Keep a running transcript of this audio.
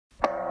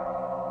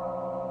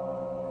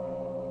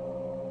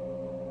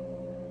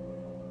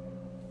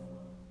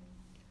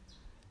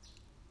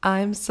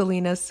I'm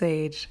Selena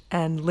Sage,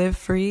 and Live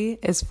Free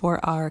is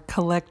for our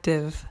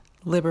collective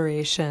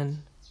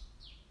liberation.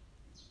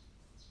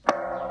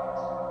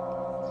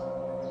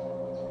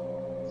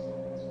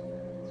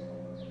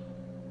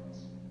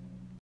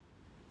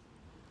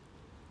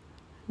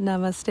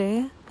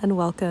 Namaste and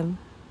welcome.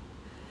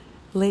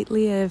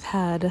 Lately, I've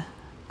had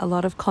a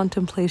lot of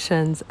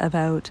contemplations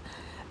about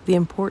the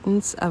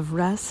importance of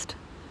rest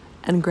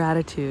and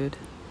gratitude.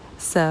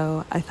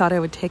 So I thought I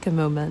would take a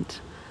moment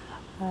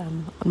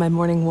on my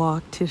morning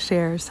walk to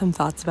share some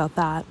thoughts about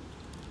that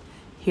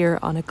here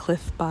on a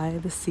cliff by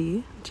the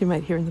sea, which you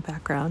might hear in the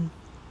background.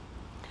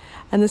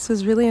 And this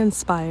was really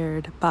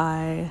inspired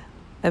by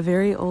a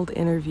very old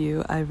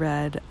interview I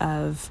read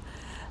of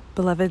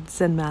beloved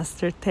Zen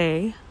Master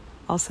Te,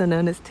 also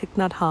known as Thich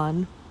Nhat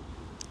Hanh.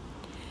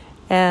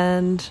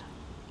 And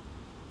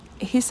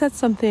he said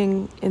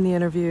something in the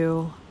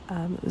interview,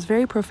 it was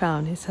very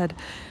profound. He said,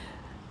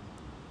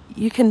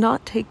 "You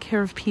cannot take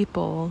care of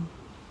people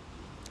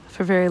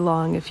for very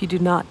long if you do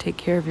not take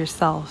care of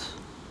yourself.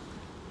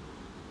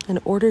 In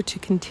order to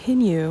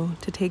continue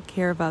to take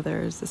care of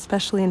others,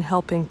 especially in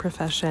helping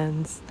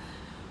professions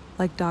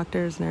like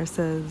doctors,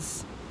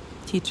 nurses,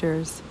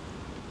 teachers,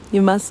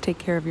 you must take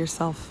care of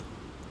yourself."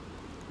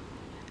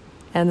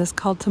 And this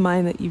called to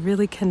mind that you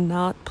really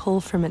cannot pull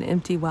from an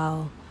empty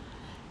well.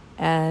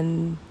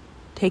 And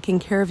taking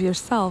care of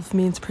yourself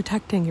means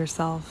protecting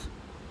yourself,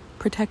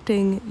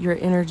 protecting your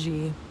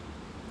energy,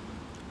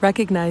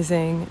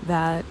 recognizing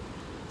that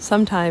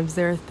sometimes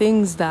there are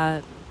things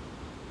that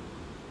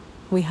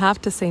we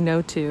have to say no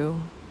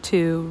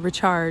to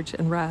recharge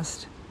and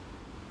rest.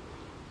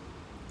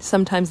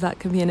 Sometimes that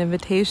could be an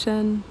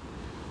invitation.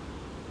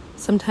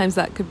 Sometimes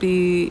that could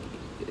be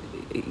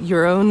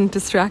your own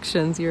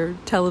distractions, your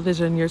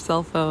television, your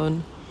cell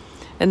phone.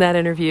 In that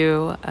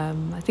interview,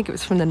 I think it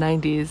was from the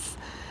 90s,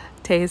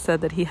 Te said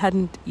that he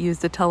hadn't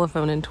used a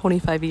telephone in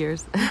 25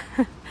 years.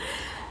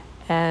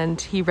 And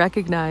he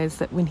recognized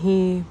that when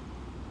he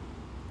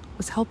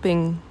was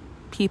helping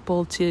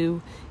people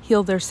to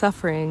heal their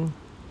suffering,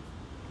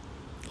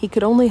 he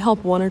could only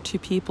help one or two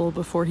people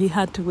before he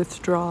had to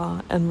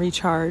withdraw and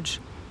recharge.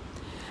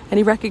 And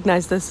he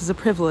recognized this as a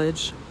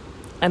privilege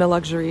and a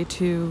luxury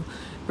to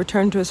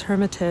return to his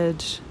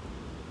hermitage,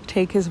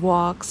 take his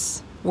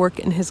walks, work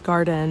in his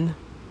garden,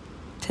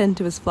 tend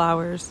to his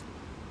flowers.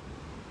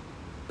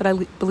 But I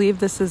believe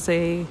this is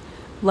a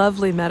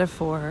lovely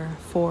metaphor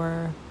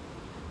for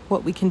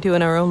what we can do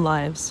in our own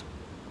lives,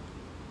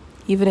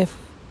 even if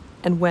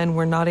and when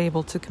we're not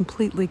able to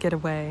completely get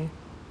away.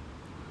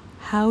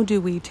 How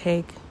do we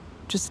take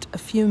just a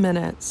few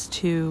minutes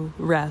to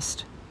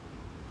rest?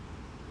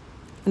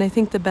 And I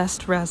think the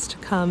best rest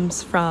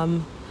comes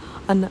from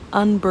an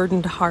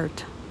unburdened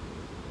heart.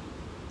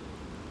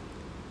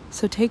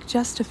 So take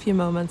just a few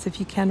moments, if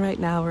you can right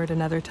now or at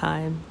another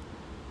time,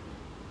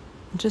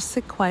 and just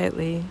sit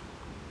quietly.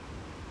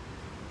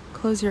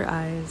 Close your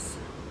eyes.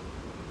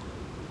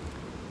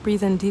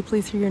 Breathe in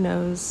deeply through your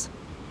nose.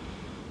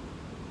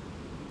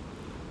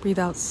 Breathe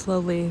out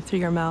slowly through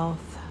your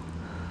mouth.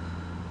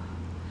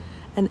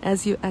 And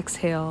as you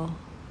exhale,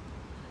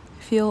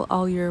 feel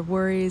all your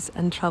worries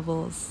and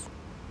troubles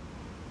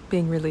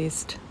being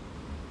released.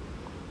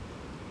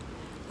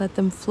 Let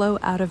them flow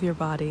out of your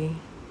body.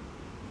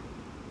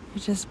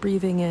 You're just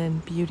breathing in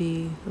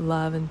beauty,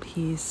 love, and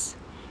peace.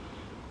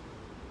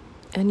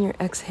 And you're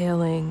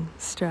exhaling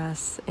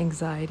stress,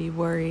 anxiety,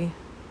 worry.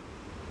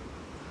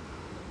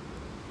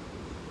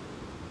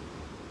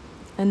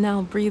 And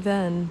now breathe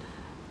in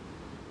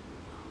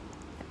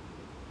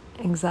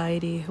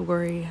anxiety,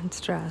 worry, and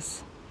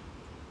stress.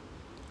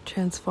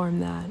 Transform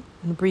that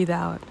and breathe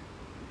out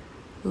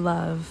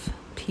love,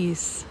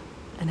 peace,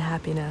 and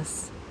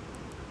happiness.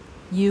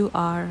 You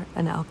are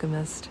an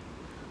alchemist.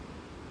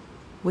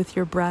 With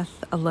your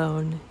breath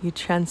alone, you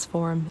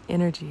transform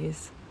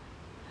energies.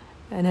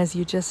 And as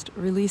you just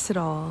release it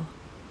all,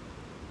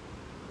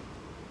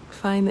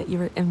 find that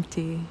you are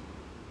empty.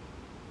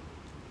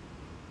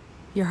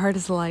 Your heart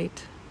is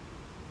light,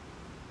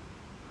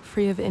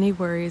 free of any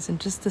worries in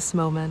just this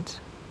moment,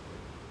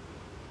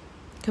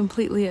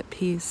 completely at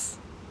peace.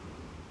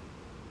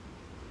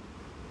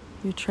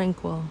 You're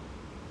tranquil.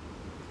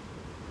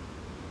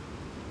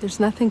 There's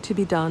nothing to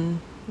be done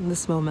in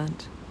this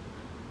moment.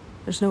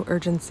 There's no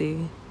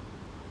urgency.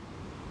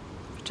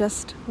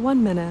 Just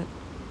 1 minute.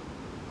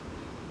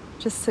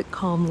 Just sit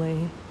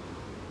calmly.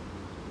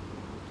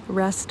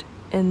 Rest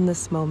in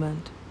this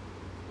moment.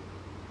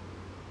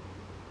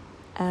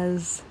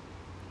 As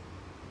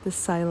this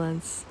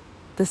silence,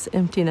 this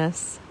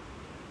emptiness,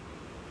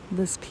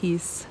 this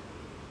peace,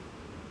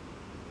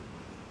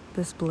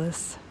 this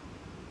bliss,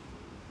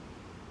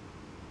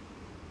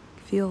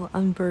 feel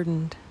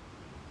unburdened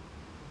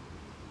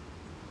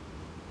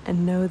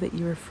and know that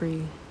you are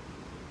free.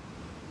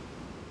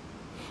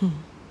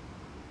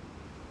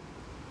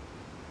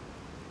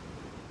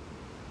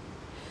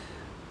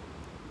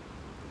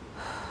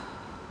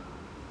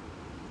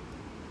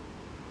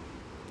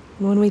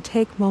 And when we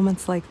take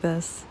moments like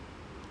this,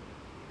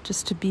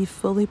 just to be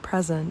fully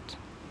present,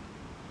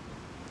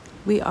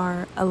 we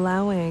are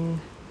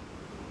allowing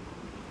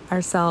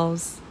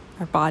ourselves,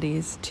 our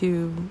bodies,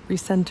 to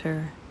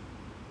recenter,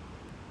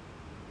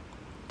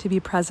 to be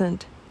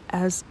present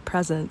as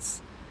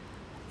presence,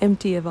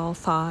 empty of all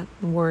thought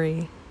and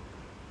worry.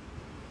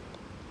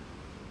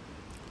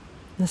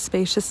 The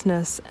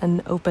spaciousness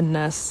and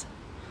openness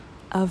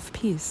of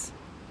peace,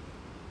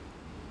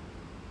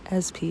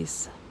 as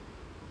peace.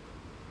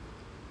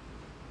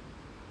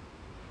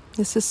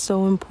 This is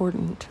so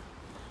important.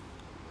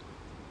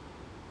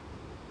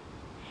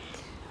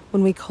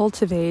 When we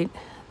cultivate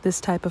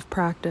this type of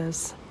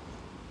practice,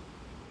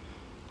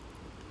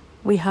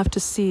 we have to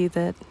see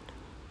that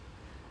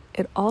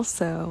it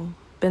also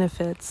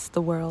benefits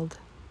the world.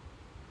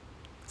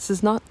 This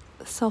is not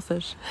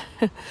selfish.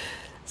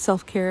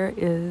 Self-care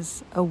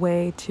is a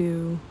way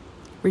to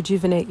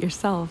rejuvenate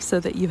yourself so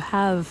that you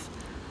have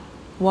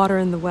water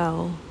in the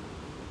well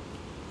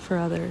for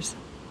others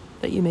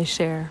that you may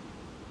share.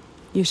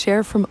 You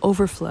share from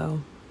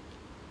overflow.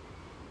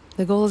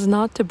 The goal is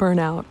not to burn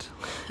out.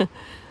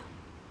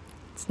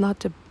 It's not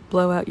to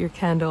blow out your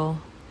candle.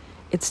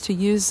 It's to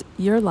use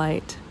your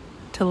light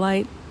to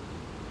light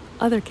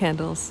other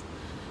candles,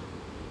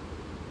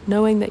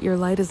 knowing that your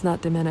light is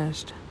not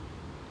diminished.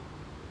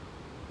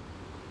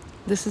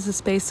 This is a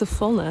space of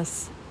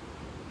fullness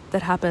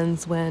that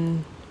happens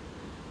when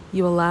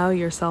you allow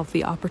yourself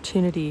the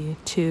opportunity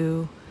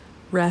to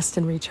rest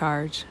and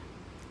recharge.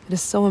 It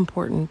is so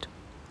important.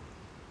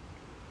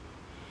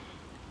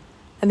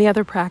 And the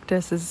other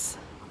practice is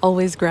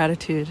always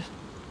gratitude.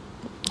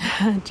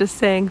 Just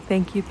saying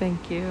thank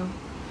you,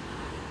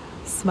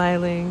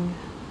 smiling,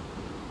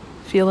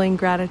 feeling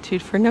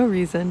gratitude for no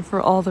reason,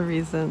 for all the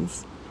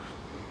reasons,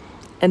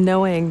 and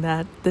knowing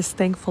that this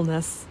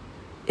thankfulness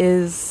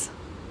is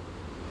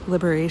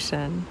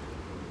liberation.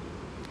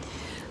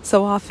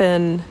 So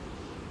often,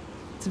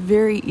 it's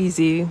very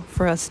easy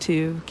for us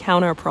to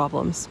count our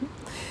problems.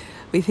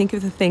 We think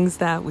of the things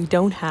that we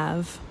don't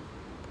have,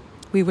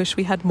 we wish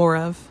we had more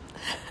of,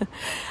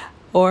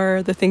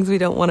 or the things we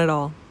don't want at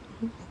all.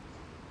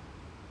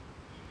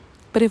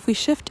 But if we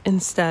shift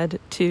instead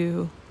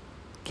to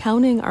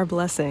counting our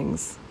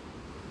blessings,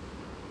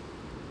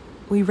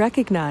 we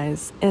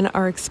recognize in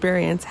our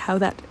experience how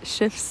that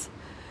shifts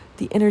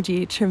the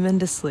energy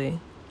tremendously.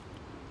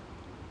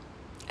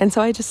 And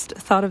so I just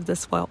thought of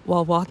this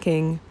while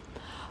walking.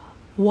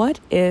 What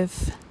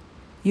if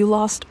you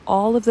lost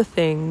all of the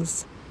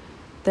things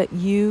that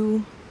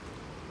you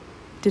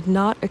did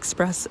not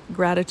express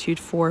gratitude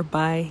for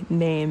by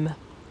name?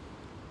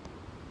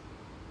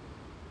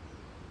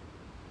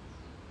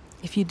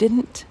 If you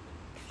didn't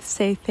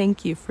say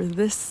thank you for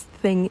this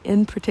thing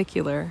in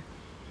particular,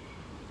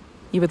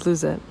 you would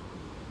lose it.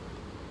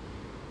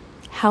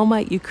 How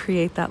might you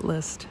create that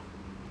list?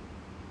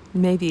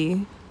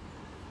 Maybe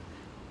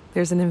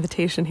there's an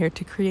invitation here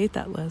to create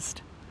that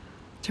list,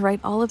 to write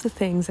all of the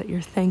things that you're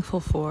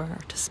thankful for, or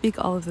to speak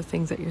all of the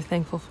things that you're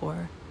thankful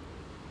for,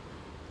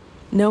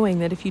 knowing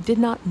that if you did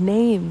not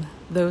name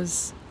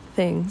those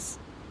things,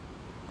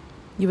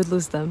 you would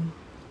lose them.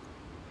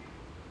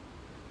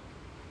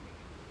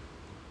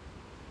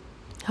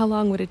 How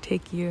long would it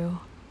take you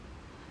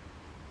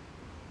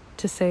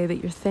to say that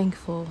you're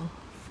thankful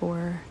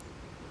for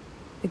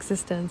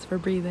existence, for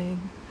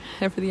breathing,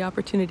 and for the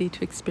opportunity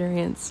to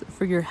experience,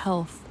 for your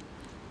health,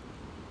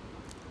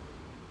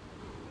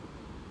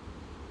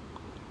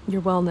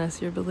 your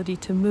wellness, your ability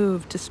to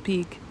move, to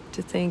speak,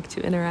 to think,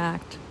 to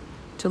interact,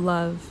 to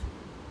love?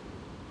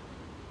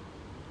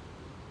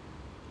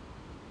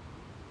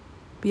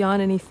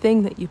 Beyond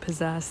anything that you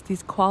possess,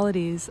 these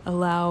qualities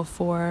allow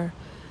for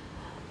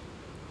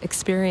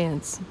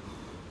experience.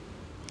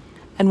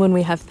 And when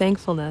we have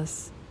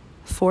thankfulness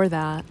for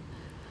that,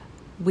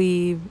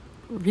 we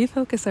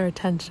refocus our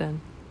attention.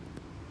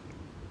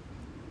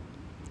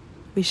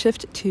 We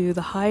shift to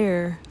the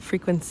higher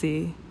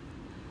frequency,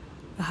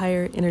 the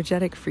higher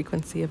energetic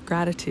frequency of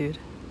gratitude.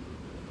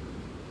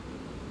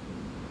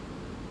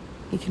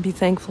 We can be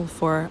thankful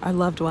for our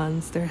loved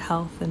ones, their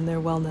health and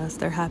their wellness,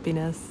 their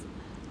happiness.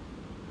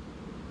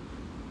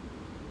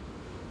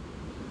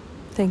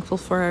 Thankful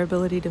for our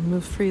ability to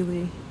move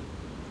freely.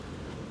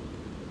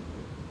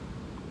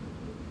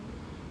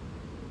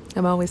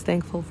 I'm always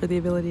thankful for the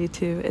ability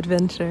to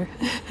adventure,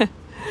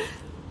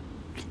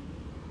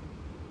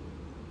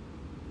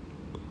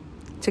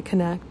 to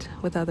connect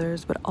with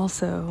others, but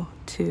also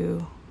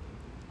to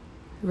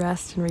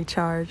rest and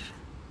recharge,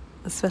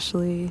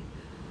 especially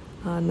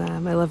on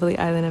my lovely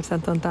island of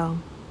Santo Antão.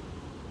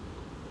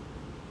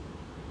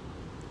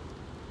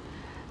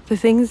 The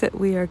things that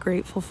we are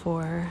grateful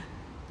for,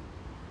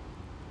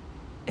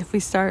 if we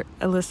start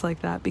a list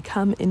like that,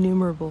 become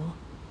innumerable.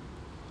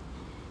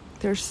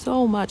 There's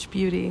so much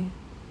beauty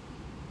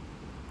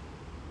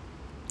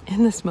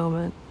in this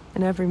moment,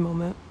 in every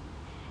moment.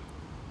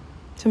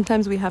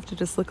 Sometimes we have to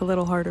just look a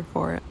little harder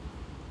for it.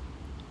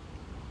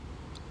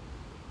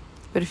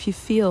 But if you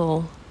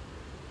feel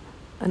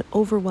an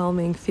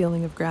overwhelming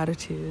feeling of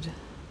gratitude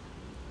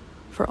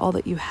for all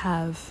that you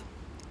have,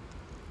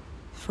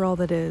 for all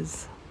that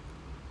is,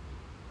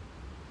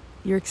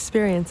 your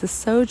experience is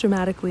so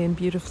dramatically and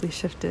beautifully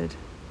shifted.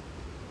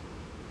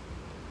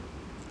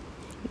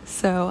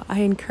 So I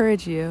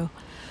encourage you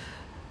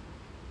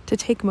to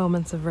take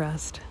moments of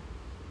rest.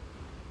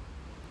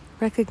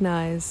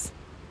 Recognize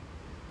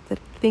that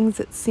things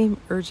that seem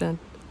urgent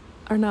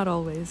are not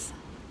always.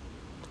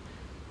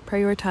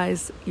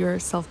 Prioritize your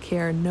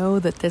self-care. Know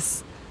that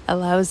this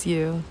allows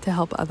you to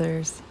help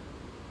others.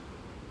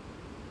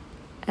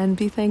 And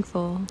be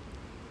thankful.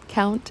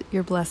 Count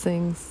your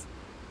blessings.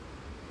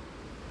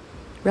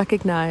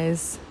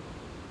 Recognize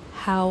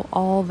how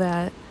all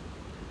that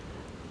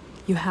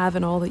you have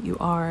and all that you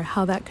are,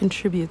 how that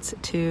contributes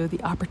to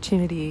the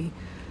opportunity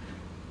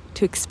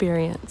to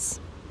experience,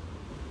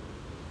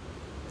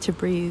 to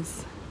breathe,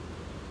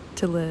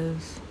 to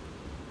live,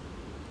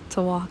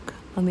 to walk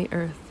on the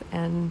earth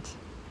and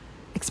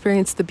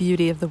experience the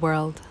beauty of the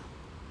world.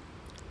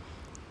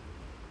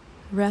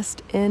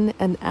 Rest in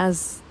and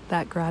as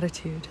that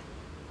gratitude,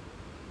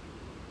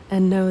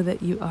 and know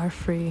that you are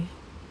free.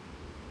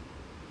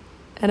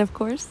 And of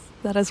course,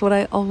 that is what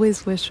I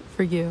always wish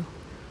for you.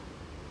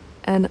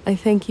 And I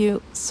thank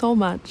you so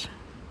much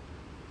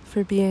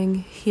for being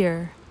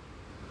here,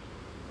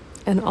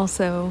 and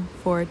also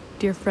for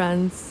dear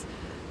friends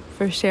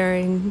for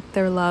sharing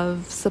their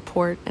love,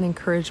 support, and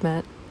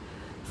encouragement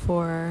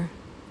for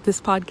this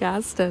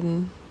podcast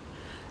and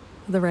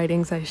the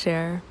writings I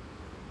share.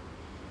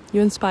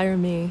 You inspire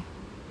me.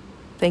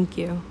 Thank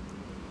you.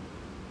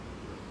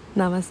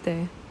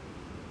 Namaste.